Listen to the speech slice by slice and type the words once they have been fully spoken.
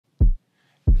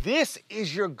This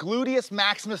is your gluteus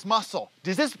maximus muscle.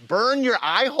 Does this burn your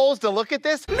eye holes to look at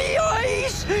this? Me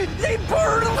eyes, they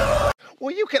burn.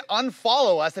 Well, you can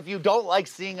unfollow us if you don't like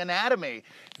seeing anatomy.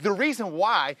 The reason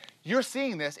why you're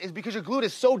seeing this is because your glute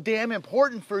is so damn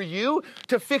important for you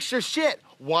to fix your shit.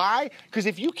 Why? Because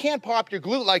if you can't pop your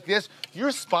glute like this, your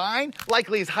spine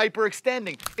likely is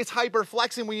hyperextending. It's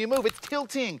hyperflexing when you move. It's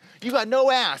tilting. You got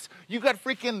no ass. You got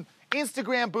freaking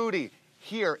Instagram booty.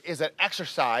 Here is an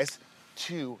exercise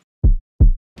to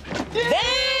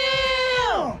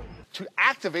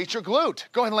activate your glute.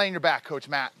 Go ahead and lay on your back, Coach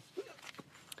Matt.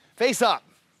 Face up.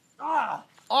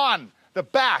 On the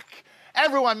back.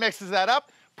 Everyone mixes that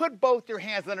up. Put both your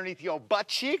hands underneath your butt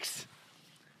cheeks.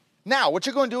 Now, what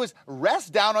you're going to do is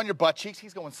rest down on your butt cheeks.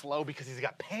 He's going slow because he's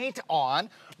got paint on.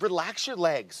 Relax your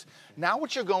legs. Now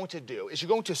what you're going to do is you're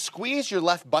going to squeeze your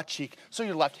left butt cheek so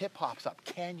your left hip pops up.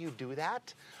 Can you do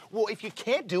that? Well, if you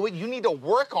can't do it, you need to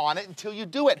work on it until you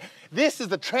do it. This is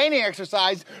the training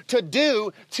exercise to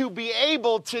do to be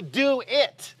able to do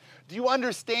it. Do you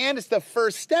understand? It's the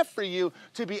first step for you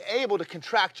to be able to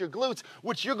contract your glutes,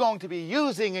 which you're going to be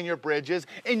using in your bridges,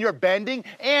 in your bending,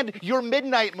 and your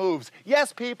midnight moves.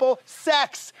 Yes, people,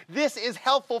 sex. This is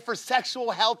helpful for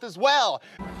sexual health as well.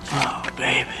 Oh,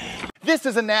 baby. This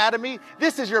is anatomy.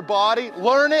 This is your body.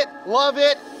 Learn it, love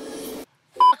it,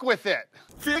 fuck with it.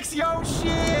 Fix your shit.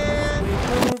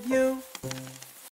 MoveU.